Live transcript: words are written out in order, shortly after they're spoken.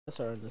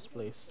Are in this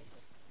place.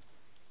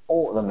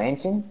 Oh, the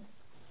mansion?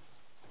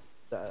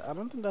 I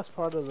don't think that's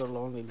part of the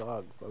lonely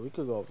log, but we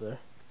could go up there.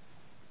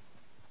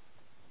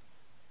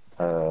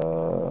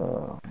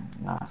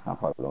 Nah, it's not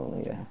part of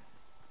Lonely, yeah.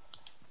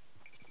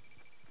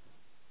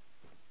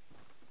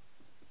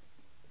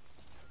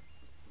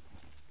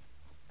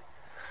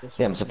 This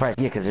Yeah, I'm one here. surprised.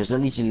 Yeah, because there's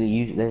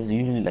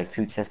usually like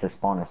 2 chests that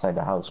spawn inside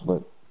the house,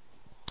 but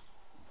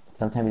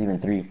sometimes even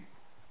 3.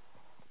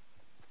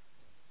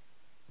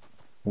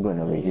 I'm going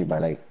over here by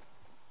like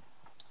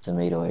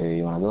tomato area.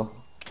 You wanna go?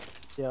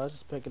 Yeah, I was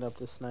just picking up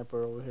this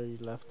sniper over here you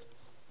left.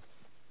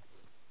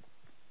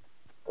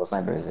 What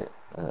sniper is it?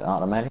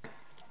 Automatic?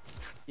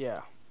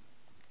 Yeah.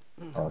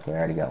 Oh, okay, I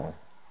already got one.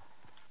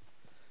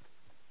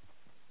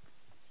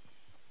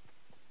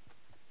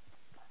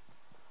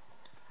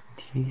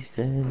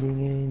 Descending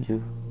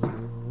angel.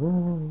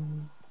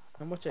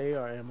 How much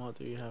AR ammo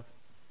do you have?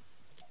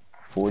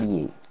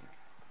 48.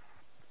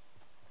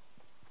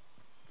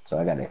 So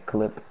I got a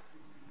clip,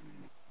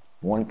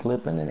 1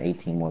 clip, and then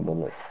 18 more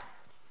bullets.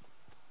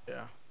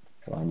 Yeah.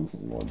 So I need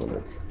some more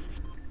bullets.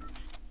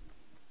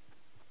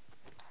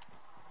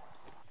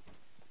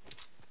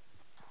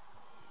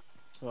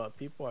 Well,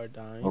 people are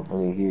dying.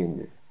 Hopefully here in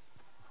this.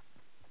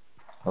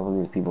 Hopefully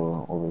there's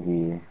people over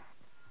here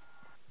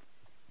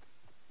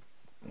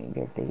and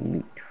get their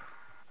loot.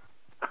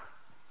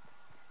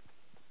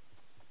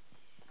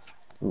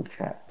 Ooh,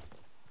 trap.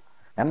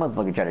 That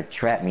motherfucker tried to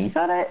trap me. You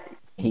saw that?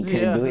 He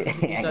couldn't Yeah, do it.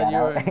 he I thought got you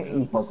were out. a noob.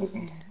 He fucking.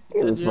 He It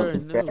thought was you were a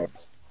fucking noob. trash.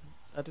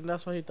 I think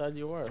that's what he thought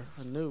you were,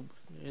 a noob.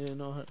 You didn't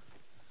know her.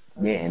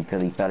 Yeah,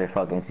 until he started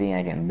fucking seeing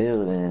I can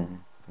build and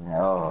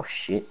oh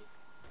shit.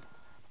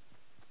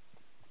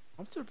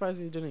 I'm surprised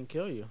he didn't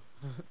kill you.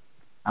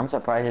 I'm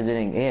surprised it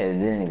didn't. Yeah, it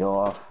didn't go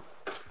off.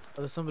 Oh,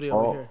 there's somebody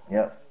over Oh, here.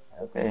 yep.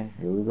 Okay,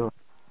 here we go.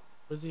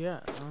 Where's he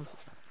at? I don't see.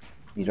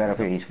 He's right He's up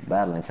here. up. He's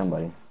battling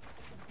somebody.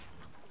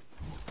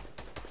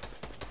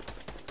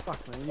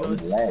 Fuck, man. Oh,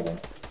 he's lagging.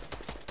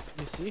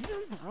 You see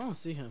him? I don't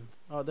see him.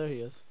 Oh, there he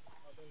is.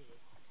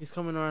 He's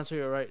coming around to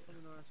your right.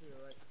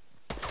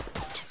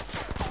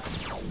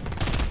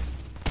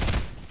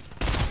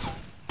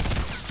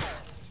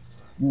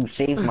 You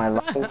saved my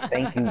life.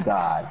 Thank you,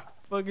 God.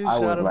 Fucking I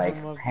shot was him like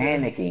from up there.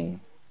 panicking.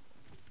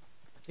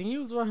 I think he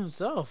was by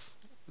himself.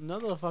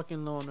 Another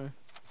fucking loner.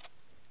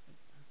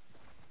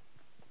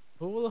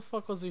 Who the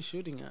fuck was he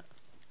shooting at?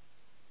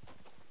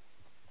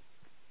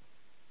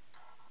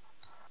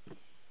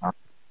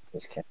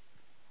 Just kidding.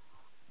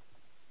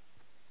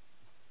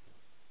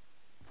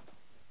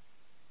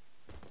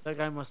 That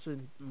guy must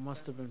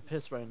have been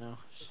pissed right now.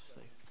 She's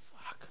like,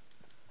 fuck.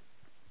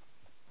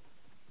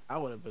 I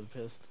would have been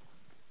pissed.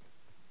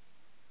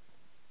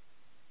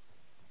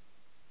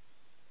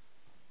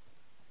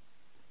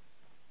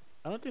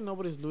 I don't think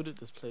nobody's looted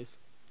this place.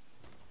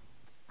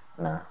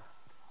 Nah.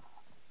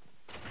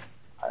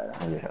 Alright,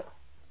 100 health.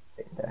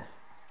 Take that.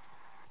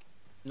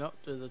 Nope,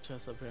 there's a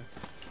chest up here.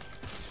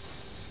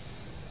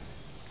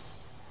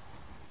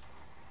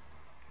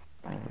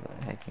 I'm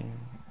hacking.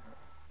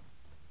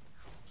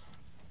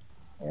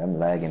 Yeah, I'm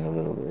lagging a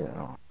little bit.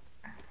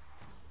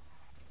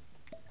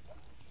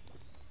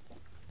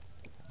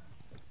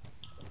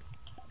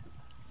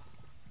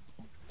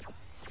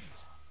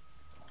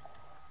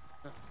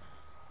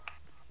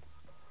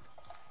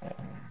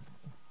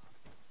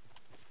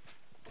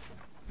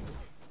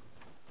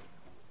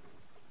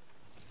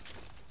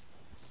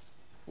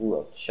 Ooh,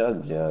 a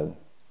chug jug.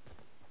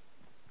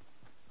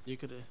 You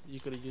could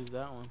have used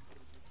that one.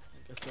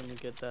 I guess let me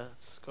get that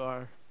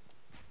scar.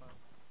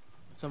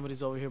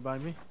 Somebody's over here by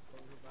me.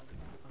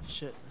 Oh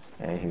shit.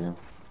 Yeah, here.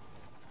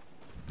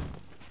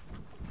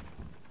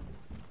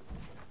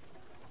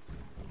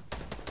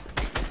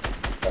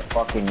 A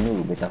fucking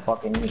noob. It's a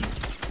fucking noob.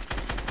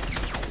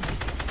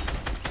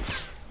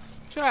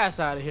 Get your ass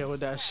out of here with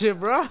that shit,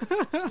 bro.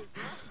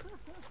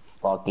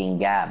 Fucking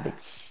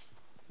garbage.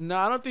 No,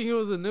 I don't think he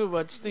was a noob.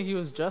 I just think he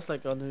was dressed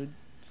like a noob.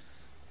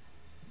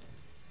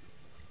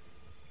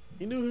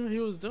 He knew what he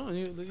was doing.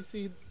 You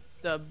see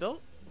that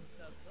built?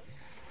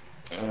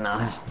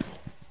 Nah.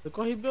 Look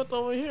what he built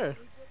over here.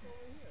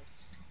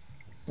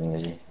 Let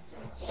me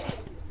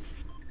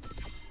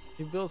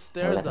He built I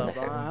stairs left in the up.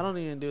 second. I don't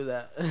even do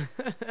that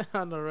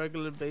on a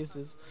regular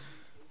basis.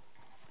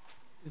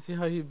 You see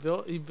how he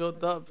built? He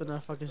built up and I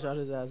fucking shot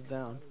his ass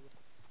down.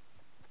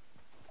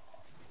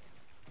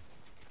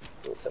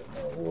 Put some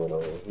more wood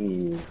over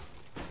here.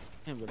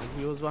 Yeah, but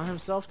he was by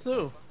himself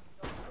too.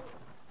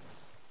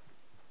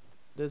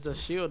 There's a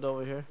shield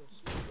over here.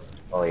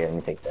 Oh yeah, let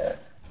me take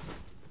that.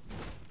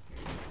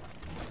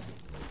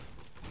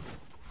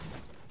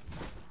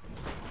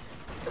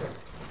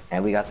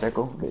 And we got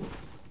circle? Good.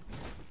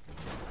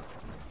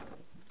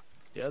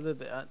 The other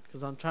day,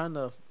 cause I'm trying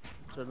to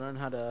learn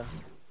how to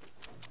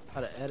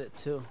edit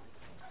too.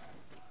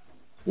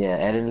 Yeah,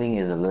 editing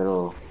is a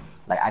little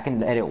like I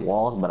can edit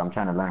walls, but I'm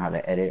trying to learn how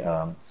to edit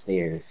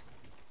stairs.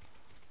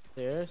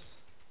 Stairs.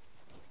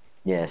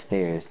 Yeah,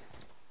 stairs.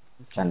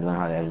 Let's Trying see. to learn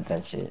how to edit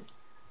that shit.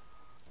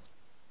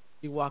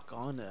 You walk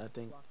on it, I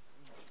think.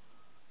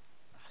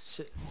 Ah,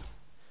 shit.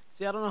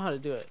 See, I don't know how to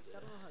do it.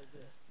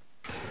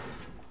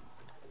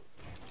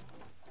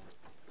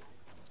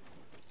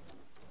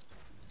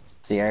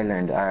 See, I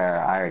learned.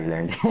 I already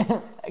learned.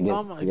 I Oh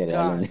guess my forget it.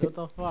 I learned god, it. what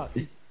the fuck?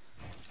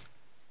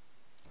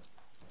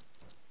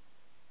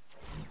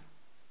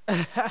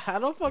 How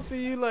the fuck do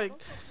you like?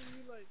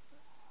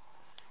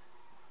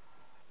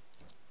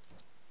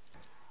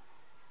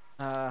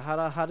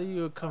 How do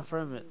you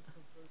confirm it?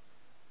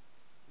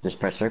 Just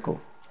press circle.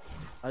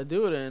 I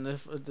do it and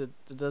if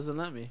it doesn't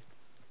let me,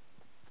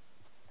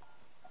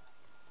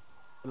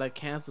 it like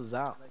cancels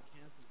out.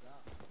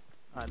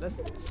 Alright,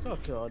 let's go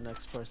kill our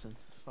next person.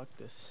 Fuck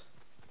this.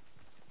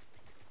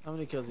 How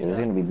many kills you Yeah, there's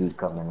got? gonna be dudes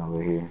coming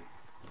over here.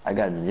 I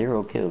got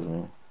 0 kills,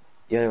 man.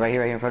 Yeah, right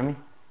here in front of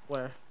me.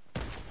 Where?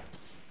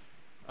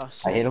 Oh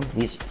I hit shit.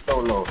 him. He's so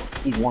low.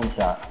 He's one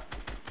shot.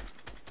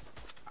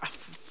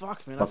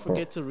 Fuck man, I Fuck that.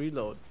 forget to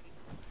reload.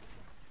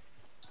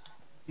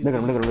 Look at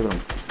him. Look at him. Look at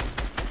him.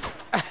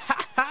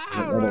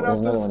 Right There's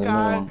off the another one. There's another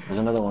sky. one. There's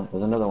another one.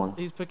 There's another one.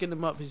 He's picking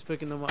them up. He's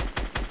picking them up.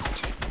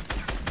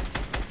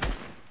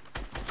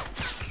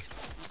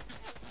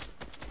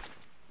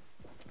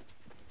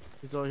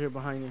 He's over here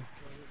behind you.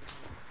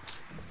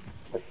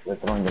 They're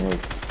throwing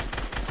grenades.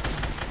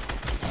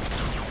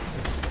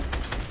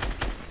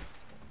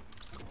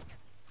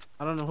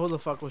 I don't know who the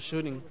fuck was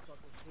shooting.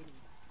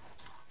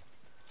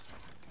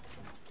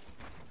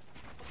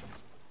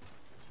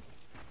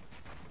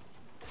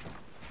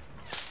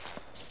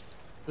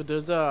 But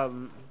there's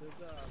Hold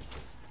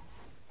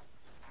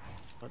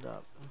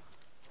up.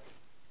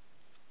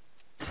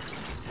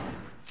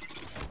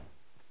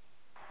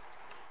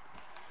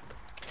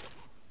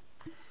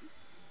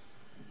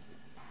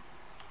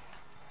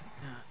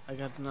 Yeah, I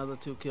got another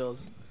 2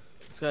 kills.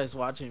 This guy's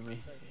watching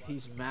me.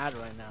 He's mad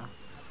right now.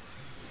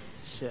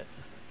 Shit.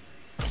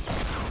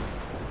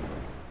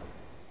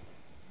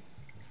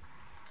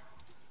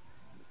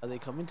 Are they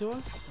coming to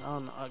us? I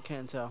don't know. I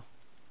can't tell.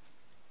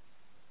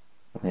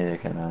 Neither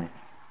can I.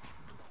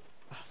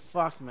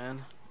 Fuck, man.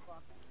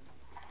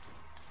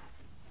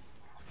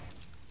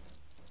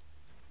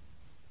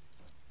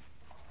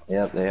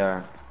 Yep, they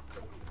are.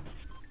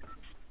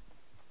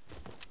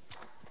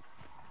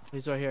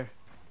 He's right here.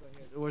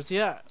 Where's he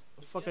at?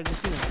 The fuck, I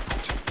just seen him.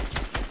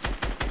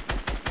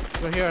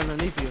 Right here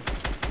underneath you.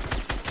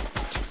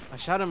 I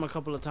shot him a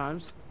couple of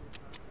times.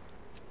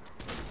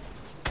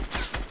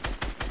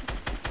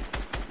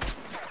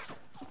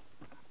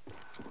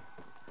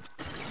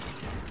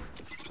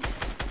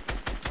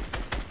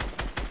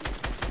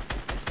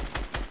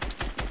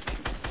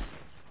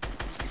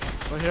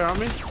 Right here on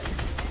me?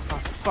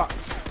 Oh, fuck.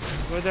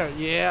 Right there.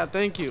 Yeah,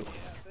 thank you.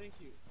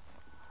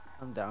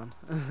 I'm down.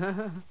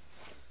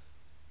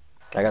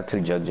 I got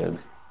 2 jugs. I'm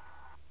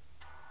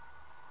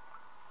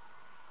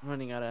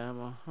running out of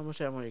ammo. How much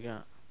ammo you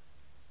got?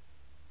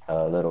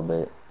 A little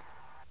bit.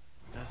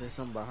 There's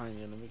something behind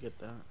you. Let me get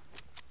that.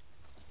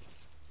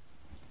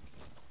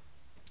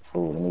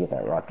 Ooh, let me get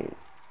that rocket.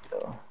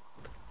 So.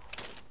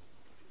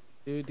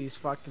 Dude, these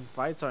fucking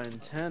fights are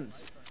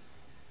intense.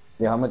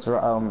 Yeah, how much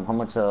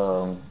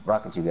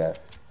rockets you got?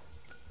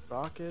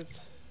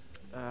 Rockets?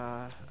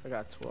 I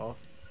got 12.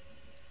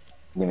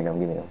 Give me them.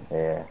 Give me them.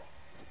 Yeah.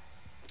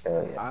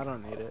 Hell yeah. I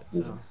don't need it, so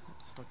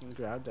let's fucking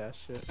grab that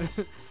shit.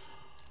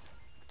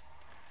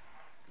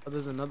 Oh,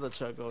 there's another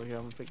truck over here.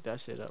 I'm gonna pick that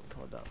shit up.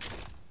 Hold up.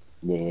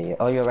 Yeah.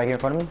 Oh, you're right here in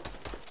front of me?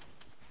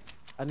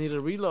 I need a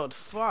reload.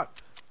 Fuck.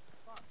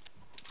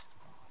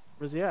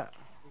 Where's he at?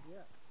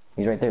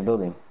 He's right there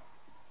building.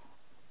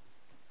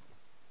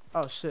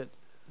 Oh shit.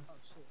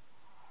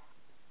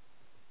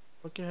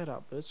 Fuck your head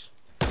out, bitch.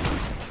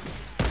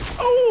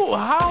 Oh,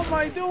 how am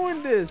I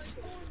doing this?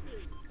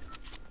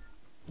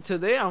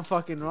 Today I'm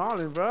fucking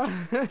rolling, bro.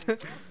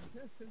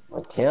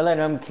 We're killing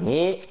him,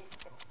 kid.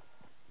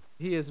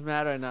 He is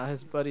mad right now.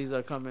 His buddies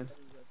are coming.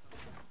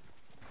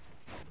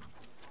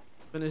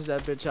 Finish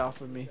that bitch off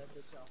for me.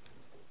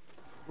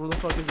 Where the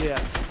fuck is he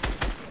at?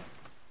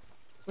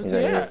 Where's He's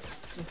he right at?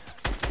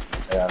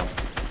 I got him.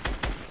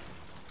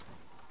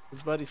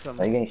 His buddy's Are you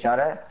coming. getting shot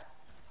at?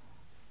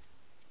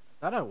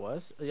 Thought I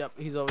was. Yep,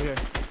 he's over here.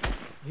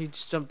 He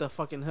just jumped the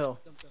fucking hill.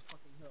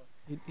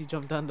 He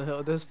jumped down the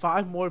hill. There's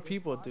 5 more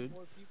people, dude.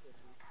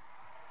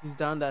 He's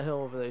down that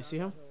hill over there. You see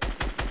him?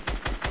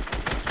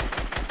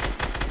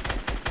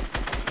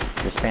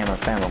 Just spam him,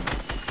 spam him.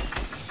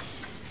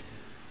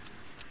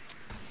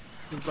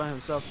 He's by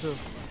himself too.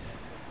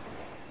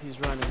 He's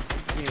running.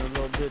 Being a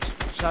little bitch.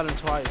 Shot him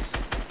twice.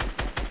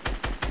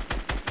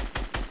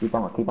 Keep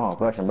on.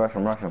 Rush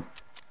him.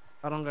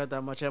 I don't got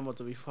that much ammo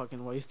to be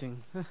fucking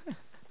wasting.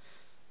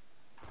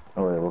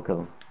 Oh, yeah, we'll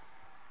kill him.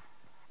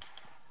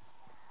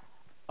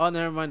 Oh,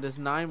 never mind. There's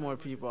 9 more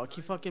people. I'll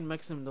keep fucking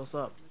mixing those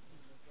up.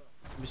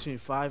 Between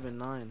 5 and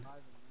 9.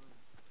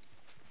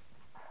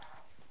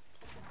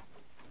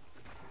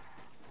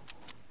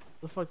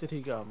 Where the fuck did he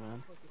go,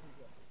 man?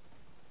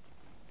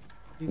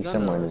 He's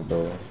somewhere in this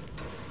door.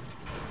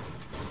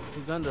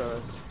 He's under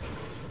us.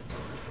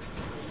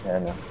 Yeah, I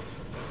know.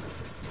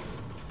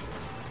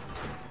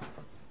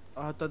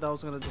 Oh, I thought that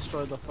was gonna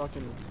destroy the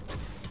fucking...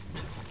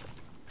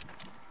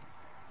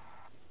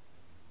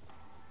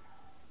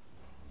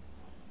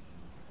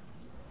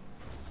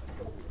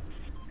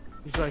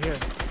 He's right here.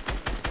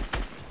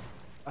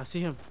 I see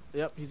him.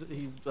 Yep, he's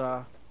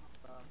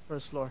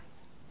first floor.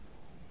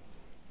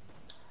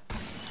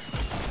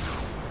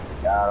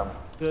 Got him.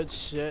 Good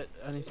shit.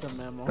 I need some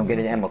Come get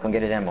his ammo. ammo. Come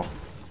get his ammo.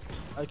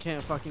 I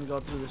can't fucking go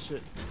through this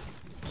shit.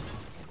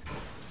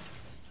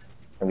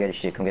 Come get his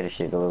shit. Come get his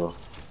shit. Go, go, go.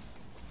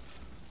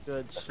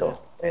 Good Let's shit. go.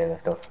 Yeah,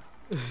 let's go.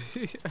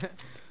 Just That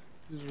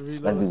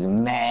reload. dude's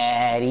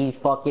mad. He's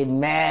fucking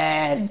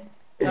mad.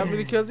 How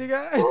many kills you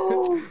got?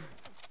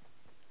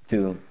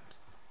 Two.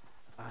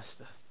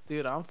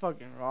 Dude, I'm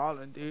fucking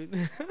rolling,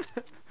 dude.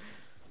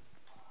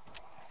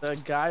 The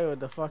guy with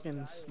the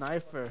fucking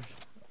sniper.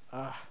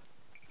 Ah,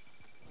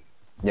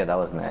 Yeah, that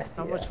was nasty.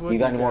 how much Yeah. wood You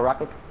got do any more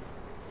rockets?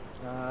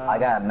 I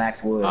got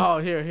max wood. Oh,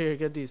 here,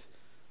 get these.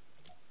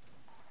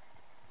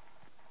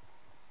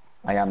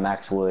 I got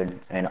max wood,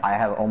 and I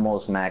have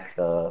almost maxed.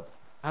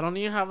 I don't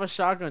even have a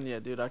shotgun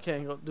yet, dude. I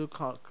can't go do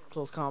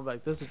close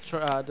combat. There's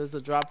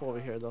a drop over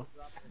here, though.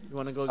 You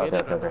wanna go get Okay,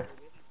 it okay, or okay.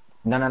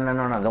 no? No.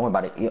 Don't worry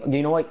about it.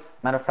 You know what?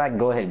 Matter of fact,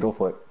 go ahead, go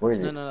for it. Where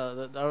is No, it?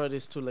 no, no. Already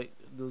it's too late.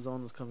 The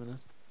zone is coming in.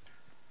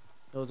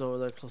 It was over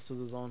there, close to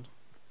the zone.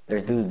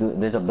 There's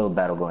a build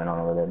battle going on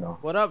over there, though.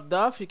 What up,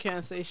 Duff? You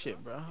can't say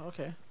shit, bro.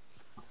 Okay.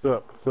 What's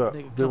up? What's up?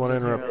 Nigga Didn't comes want to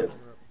in here.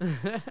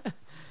 interrupt.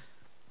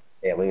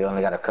 Yeah, we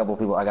only got a couple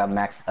people. I got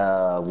max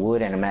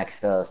wood and a max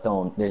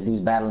stone. There's dudes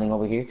battling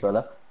over here to our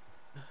left.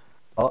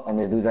 Oh, and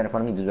there's dudes right in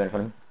front of me. Dudes right in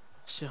front of me.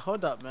 Shit,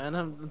 hold up,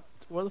 man.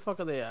 Where the fuck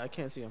are they at? I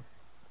can't see them.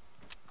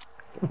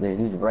 There's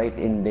dudes right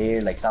in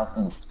there, like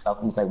southeast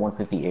like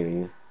 150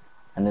 area.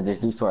 And then there's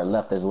dudes to our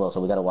left as well,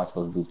 so we gotta watch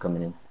those dudes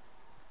coming in.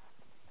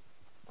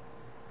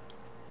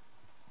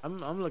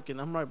 I'm looking.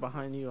 I'm right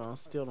behind you. I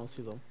still don't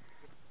see them.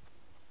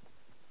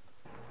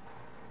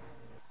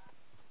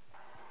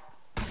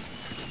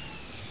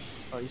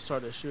 Oh, you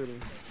started shooting.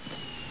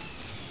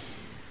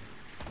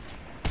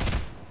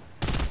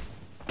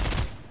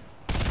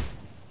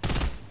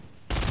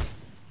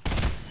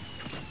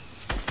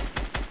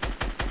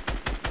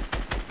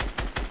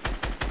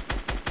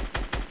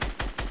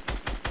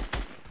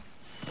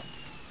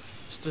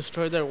 Just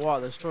destroy their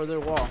wall. Destroy their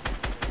wall.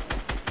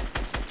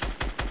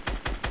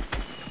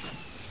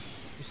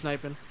 He's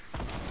sniping.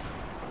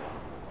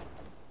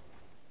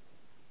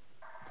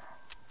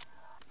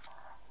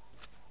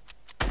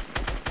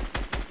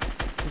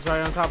 He's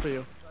right on top of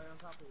you.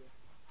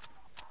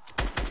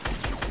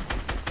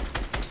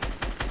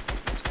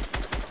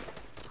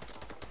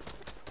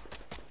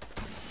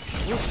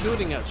 Who's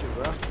shooting at you,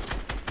 bro?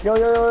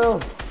 Yo.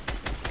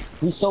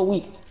 He's so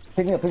weak.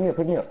 Pick me up.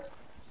 The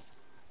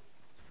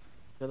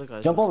other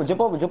guy's Jump over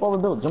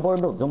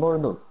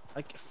build.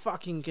 I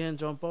fucking can't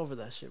jump over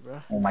that shit,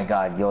 bro. Oh my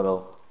god,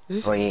 Yoro.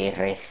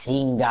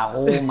 Resinga,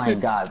 oh my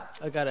god.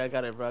 I got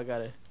it, bro. I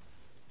got it.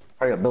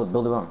 Hurry up,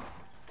 build around.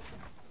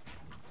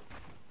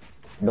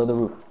 Build the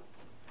roof.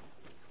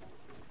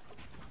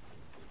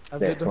 I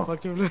There, did the come on.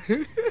 fucking.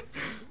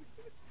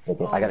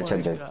 Okay, I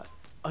gotta check.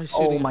 Oh, he's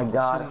Oh shooting my at-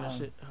 god. shooting at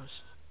shit. Oh,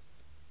 shit.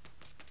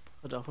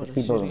 Hold up, Just he's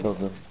keep building, shooting.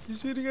 build. He's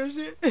shooting at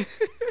shit.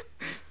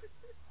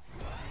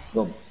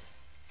 Go.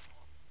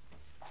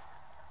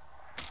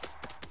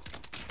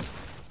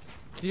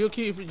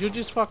 You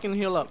just fucking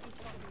heal up.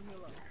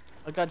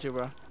 I got you,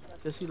 bro.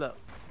 Just heal up.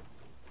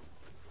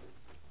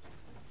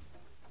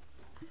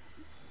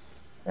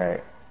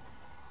 Alright.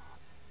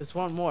 It's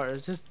one more.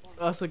 It's just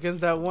us against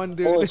that one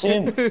dude. Oh, it's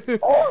him.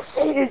 Oh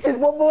shit, it's just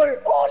one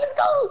more. Oh, let's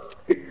go.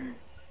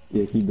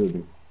 Yeah, keep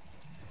building.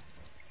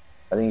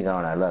 I think he's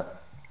on our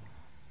left.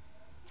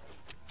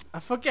 I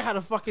forget how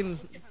to fucking.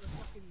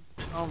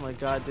 Oh my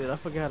god, dude! I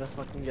forget how to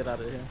fucking get out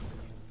of here.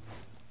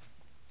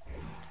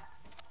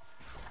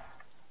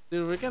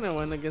 Dude, we're gonna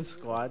win against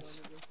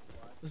squads.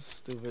 This is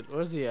stupid.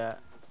 Where's he at?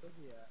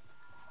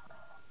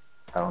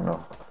 I don't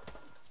know.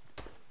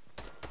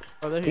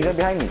 Oh, there he He's right is.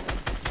 behind me.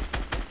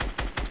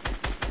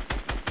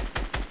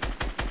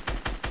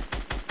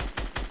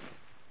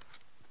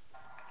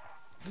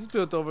 Just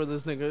built over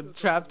this nigga.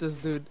 Trap this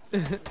dude.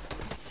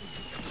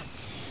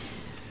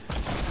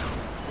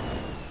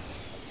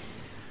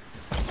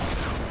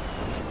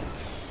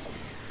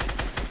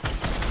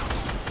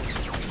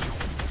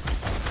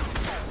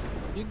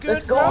 You good,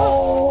 Let's go.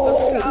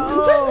 bro?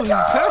 Let's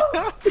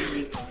go.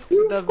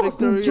 The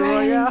victory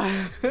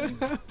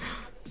royale.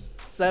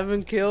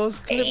 7 kills.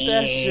 Clip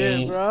that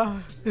shit, bro.